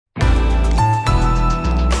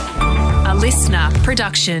listener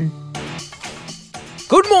production.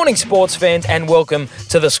 Good morning, sports fans, and welcome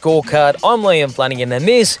to The Scorecard. I'm Liam Flanagan, and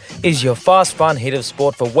this is your fast, fun hit of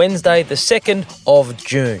sport for Wednesday, the 2nd of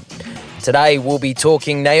June. Today, we'll be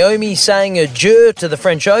talking Naomi saying adieu to the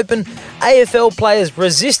French Open, AFL players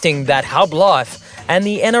resisting that hub life, and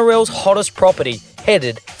the NRL's hottest property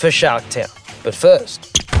headed for Sharktown. But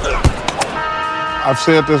first, I've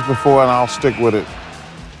said this before, and I'll stick with it.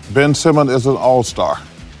 Ben Simmons is an all-star.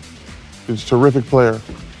 He's a terrific player.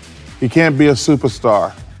 He can't be a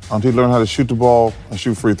superstar until he learns how to shoot the ball and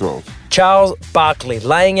shoot free throws. Charles Barkley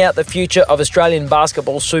laying out the future of Australian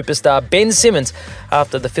basketball superstar Ben Simmons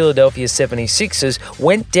after the Philadelphia 76ers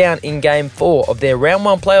went down in Game 4 of their Round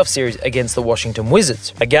 1 playoff series against the Washington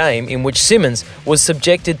Wizards, a game in which Simmons was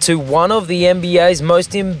subjected to one of the NBA's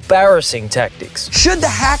most embarrassing tactics. Should the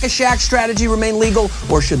hack-a-shack strategy remain legal,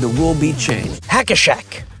 or should the rule be changed?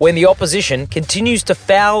 Hack-a-shack, when the opposition continues to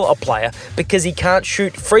foul a player because he can't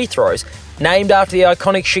shoot free throws, named after the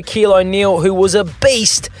iconic Shaquille O'Neal, who was a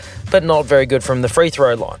beast, but not very good from the free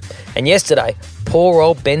throw line. And yesterday, poor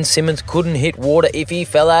old Ben Simmons couldn't hit water if he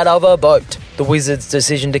fell out of a boat. The Wizards'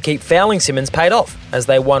 decision to keep fouling Simmons paid off, as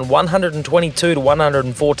they won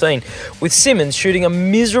 122-114, with Simmons shooting a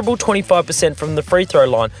miserable 25% from the free throw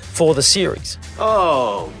line for the series.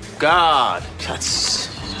 Oh, God. That's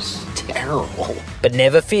terrible. But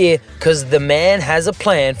never fear, because the man has a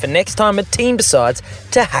plan for next time a team decides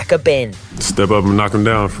to hack a Ben. Step up and knock him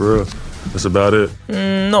down, for real. That's about it.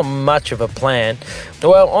 Not much of a plan.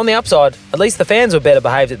 Well, on the upside, at least the fans were better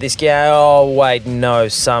behaved at this game. Oh, wait, no,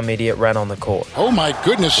 some idiot ran on the court. Oh, my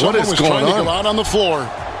goodness, What someone is was going trying to on? go out on the floor.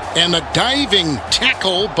 And a diving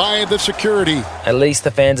tackle by the security. At least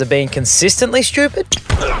the fans are being consistently stupid.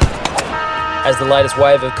 As the latest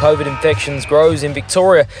wave of COVID infections grows in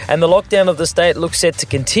Victoria and the lockdown of the state looks set to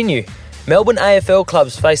continue, Melbourne AFL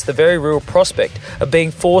clubs face the very real prospect of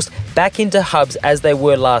being forced back into hubs as they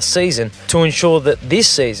were last season to ensure that this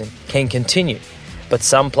season can continue. But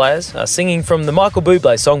some players are singing from the Michael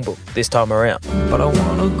Bublé songbook this time around. But I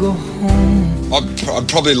wanna go home. I'd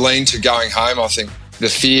probably lean to going home. I think the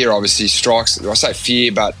fear obviously strikes. I say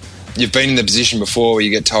fear, but you've been in the position before where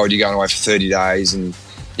you get told you're going away for 30 days and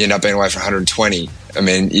you end up being away for 120. I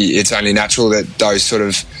mean, it's only natural that those sort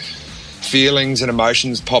of feelings and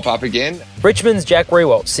emotions pop up again. Richmond's Jack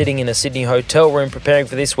Riewoldt sitting in a Sydney hotel room preparing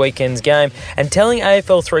for this weekend's game and telling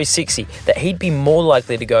AFL 360 that he'd be more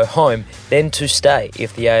likely to go home than to stay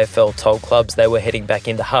if the AFL told clubs they were heading back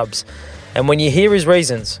into hubs. And when you hear his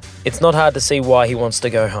reasons, it's not hard to see why he wants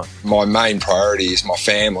to go home. My main priority is my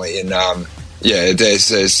family, and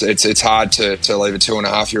it's hard to leave a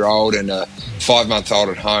 2.5-year-old and a 5-month-old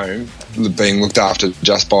at home being looked after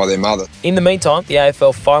just by their mother. In the meantime, the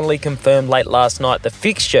AFL finally confirmed late last night the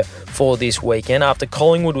fixture for this weekend after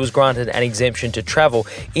Collingwood was granted an exemption to travel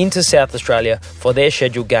into South Australia for their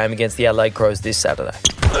scheduled game against the Adelaide Crows this Saturday.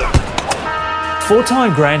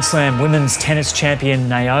 Four-time Grand Slam women's tennis champion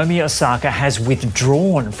Naomi Osaka has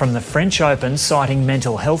withdrawn from the French Open, citing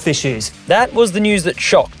mental health issues. That was the news that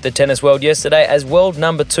shocked the tennis world yesterday, as world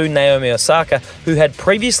number 2 Naomi Osaka, who had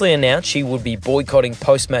previously announced she would be boycotting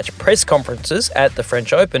post-match press conferences at the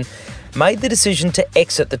French Open, made the decision to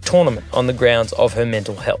exit the tournament on the grounds of her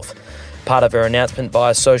mental health. Part of her announcement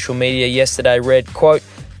via social media yesterday read, quote,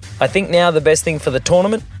 "I think now the best thing for the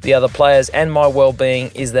tournament, the other players and my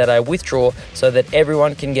well-being is that I withdraw so that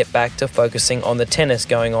everyone can get back to focusing on the tennis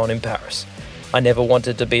going on in Paris. I never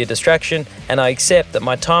wanted to be a distraction, and I accept that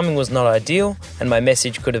my timing was not ideal and my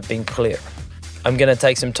message could have been clearer. I'm going to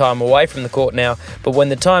take some time away from the court now, but when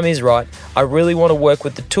the time is right, I really want to work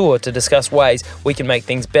with the tour to discuss ways we can make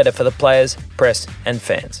things better for the players, press and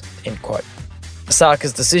fans." End quote.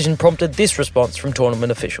 Osaka's decision prompted this response from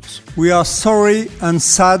tournament officials. "We are sorry and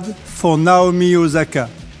sad for Naomi Osaka.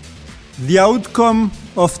 The outcome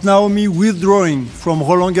of Naomi withdrawing from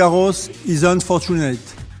Roland Garros is unfortunate.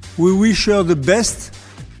 We wish her the best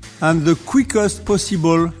and the quickest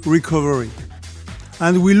possible recovery.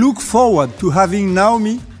 And we look forward to having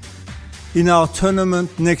Naomi in our tournament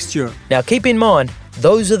next year." Now keep in mind,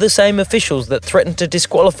 those are the same officials that threatened to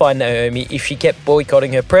disqualify Naomi if she kept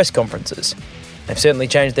boycotting her press conferences. They've certainly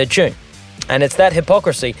changed their tune. And it's that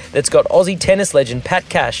hypocrisy that's got Aussie tennis legend Pat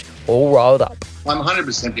Cash all riled up. I'm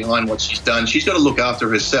 100% behind what she's done. She's got to look after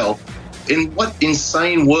herself. In what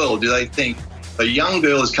insane world do they think a young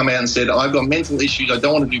girl has come out and said, I've got mental issues, I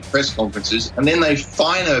don't want to do press conferences, and then they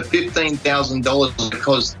fine her $15,000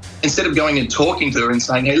 because instead of going and talking to her and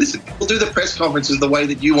saying, hey, listen, we'll do the press conferences the way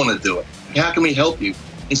that you want to do it. How can we help you?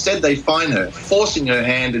 Instead, they fine her, forcing her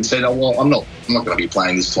hand and said, oh, well, I'm not going to be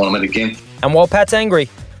playing this tournament again. And while Pat's angry,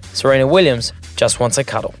 Serena Williams just wants a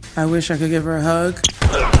cuddle. I wish I could give her a hug. Nico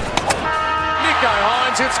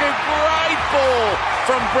Hines, it's a great ball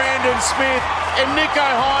from Brandon Smith, and Nico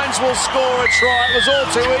Hines will score a try. It was all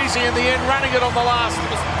too easy in the end, running it on the last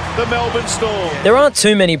was the Melbourne Storm. There aren't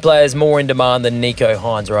too many players more in demand than Nico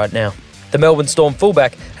Hines right now. The Melbourne Storm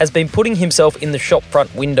fullback has been putting himself in the shop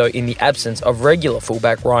front window in the absence of regular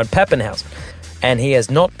fullback Ryan Papenhuyzen, and he has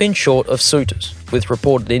not been short of suitors, with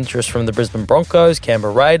reported interest from the Brisbane Broncos,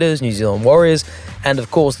 Canberra Raiders, New Zealand Warriors, and of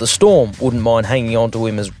course the Storm wouldn't mind hanging on to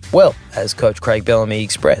him as well, as coach Craig Bellamy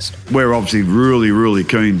expressed. We're obviously really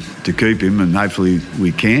keen to keep him, and hopefully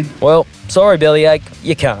we can. Well, sorry Bellyache,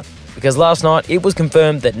 you can't, because last night it was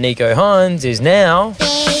confirmed that Nico Hines is now...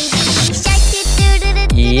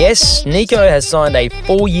 Yes, Nico has signed a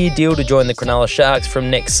 4-year deal to join the Cronulla Sharks from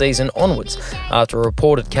next season onwards, after a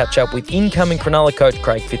reported catch-up with incoming Cronulla coach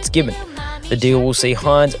Craig Fitzgibbon. The deal will see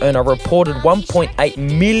Hines earn a reported $1.8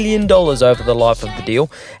 million over the life of the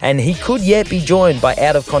deal, and he could yet be joined by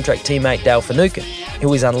out-of-contract teammate Dale Finucane,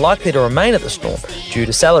 who is unlikely to remain at the Storm due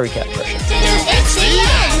to salary cap pressure.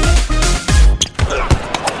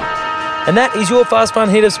 And that is your Fast Fun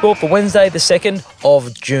Hit of Sport for Wednesday, the 2nd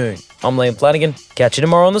of June. I'm Liam Flanagan. Catch you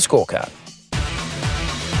tomorrow on the Scorecard.